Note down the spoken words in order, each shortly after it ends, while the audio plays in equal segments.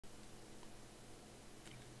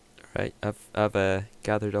Right, I've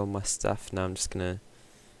gathered all my stuff. Now I'm just gonna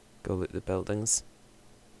go loot the buildings.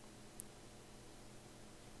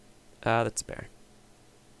 Ah, that's a bear.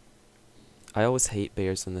 I always hate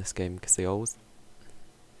bears in this game because they always,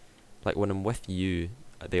 like when I'm with you,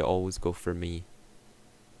 they always go for me.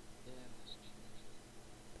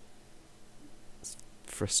 It's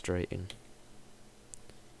frustrating.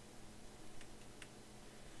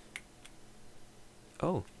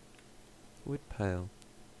 Oh, woodpile.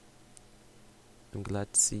 I'm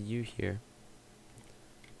glad to see you here.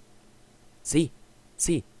 See,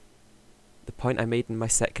 the point I made in my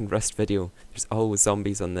second Rust video. There's always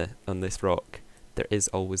zombies on this rock. There is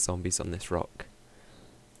always zombies on this rock.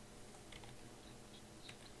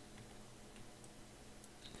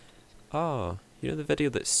 Oh, you know the video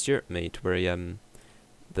that Stuart made where he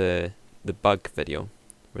the bug video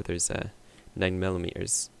where there's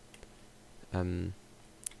 9mm.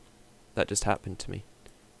 That just happened to me.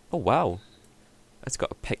 Oh wow, that's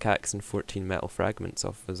got a pickaxe and 14 metal fragments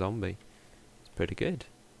off a zombie. It's pretty good.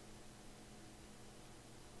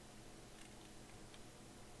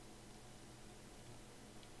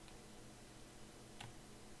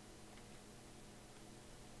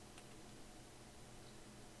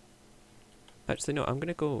 Actually, no, I'm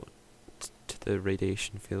gonna go to the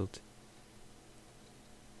radiation field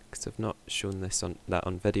because I've not shown that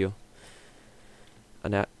on video,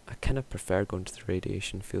 and I kind of prefer going to the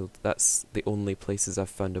radiation field. That's the only places I've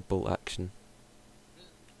found a bolt action.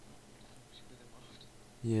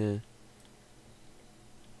 Yeah,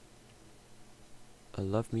 I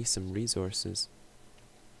love me some resources.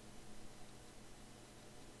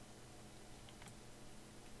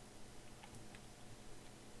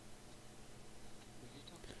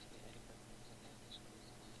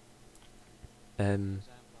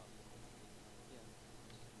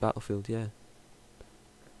 Battlefield, yeah.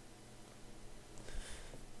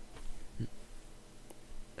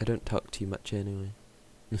 I don't talk too much anyway.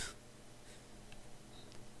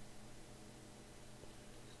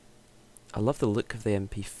 I love the look of the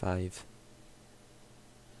MP5.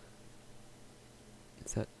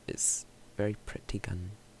 It's very pretty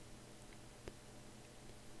gun.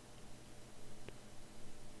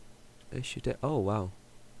 I should. Oh wow,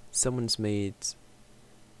 someone's made.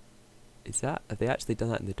 Have they actually done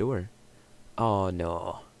that in the door? Oh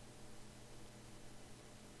no.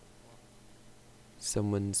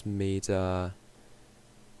 Someone's made a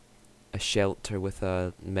shelter with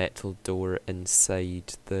a metal door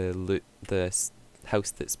inside the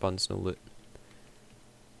house that spawns no loot.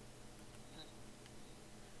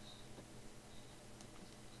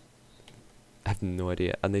 I have no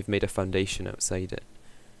idea, and they've made a foundation outside it.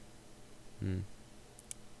 It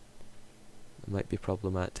might be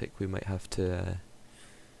problematic. We might have to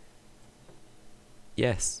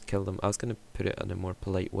yes, kill them. I was gonna put it in a more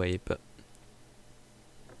polite way, but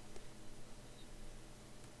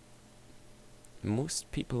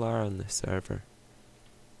most people are on this server.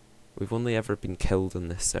 We've only ever been killed on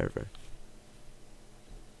this server.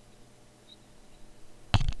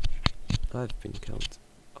 I've been killed.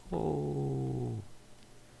 Oh,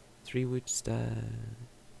 3 wood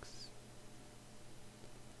stacks.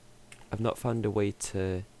 I've not found a way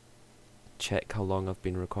to check how long I've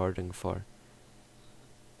been recording for.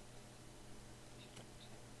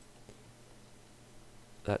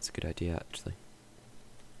 That's a good idea, actually.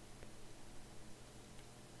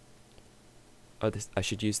 Oh, I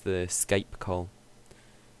should use the Skype call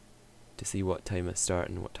to see what time I start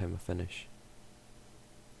and what time I finish.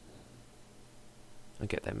 I'll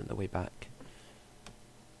get them on the way back.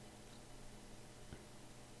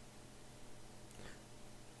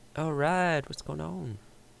 Alright, what's going on?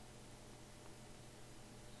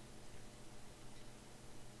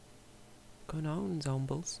 What's going on,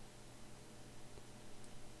 zombies?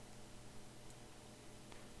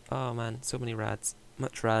 Oh man, so many rads.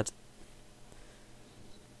 Much rad.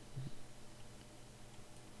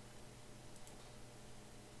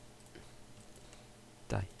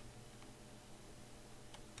 Die.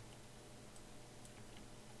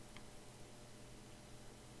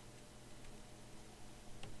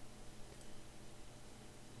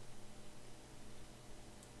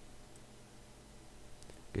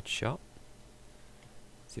 Good shot.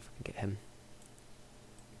 See if I can get him.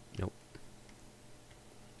 Nope.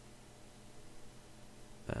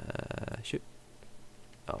 Shoot.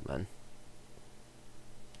 Oh man.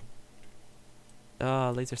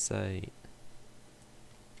 Ah, laser sight.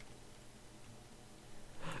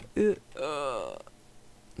 The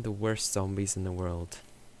worst zombies in the world.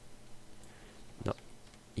 No.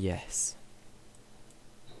 Yes.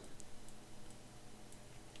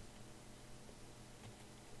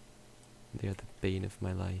 They're the bane of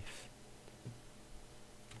my life.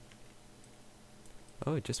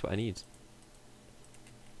 Oh, just what I need.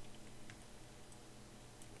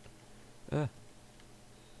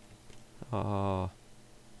 Oh,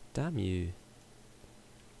 damn you.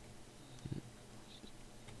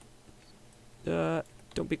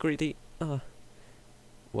 Don't be greedy.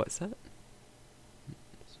 What's that?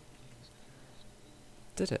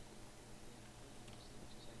 Did it?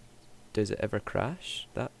 Does it ever crash?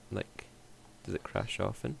 That, like, does it crash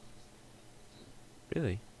often?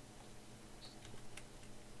 Really?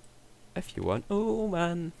 If you want. Oh,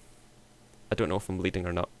 man. I don't know if I'm bleeding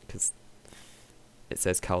or not, because it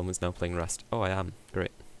says Callum is now playing Rust. Oh, I am.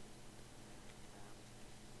 Great.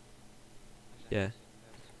 Yeah.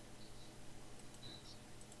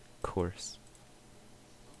 Of course.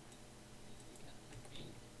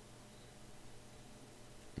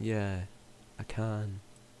 Yeah, I can.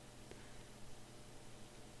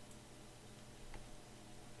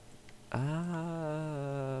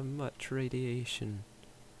 Much radiation.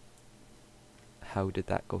 How did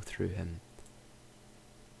that go through him?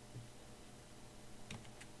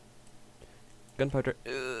 Gunpowder.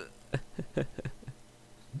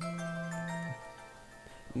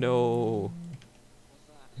 No.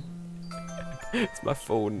 It's my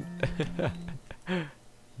phone.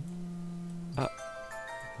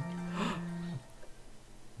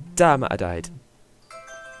 Damn it, I died.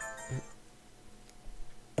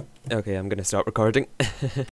 Okay, I'm gonna stop recording.